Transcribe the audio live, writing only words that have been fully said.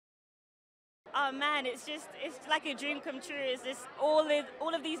Oh man, it's like a dream come true. It's just all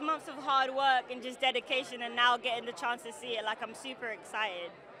of these months of hard work and just dedication, and now getting the chance to see it. Like, I'm super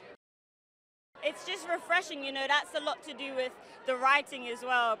excited. It's just refreshing, you know. That's a lot to do with the writing as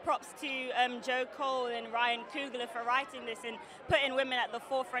well. Props to Joe Cole and Ryan Coogler for writing this and putting women at the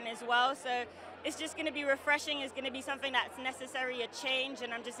forefront as well. So it's just going to be refreshing. It's going to be something that's necessary, a change,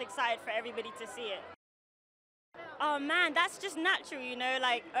 and I'm just excited for everybody to see it. Oh man, that's just natural, you know,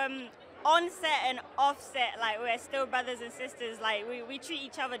 like on set and off set, like we're still brothers and sisters, like we treat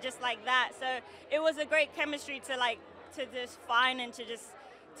each other just like that. So it was a great chemistry to just find and to just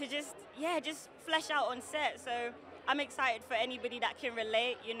yeah, just flesh out on set. So I'm excited for anybody that can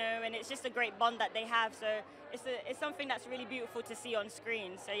relate, you know, and it's just a great bond that they have. So it's something that's really beautiful to see on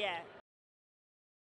screen. So yeah.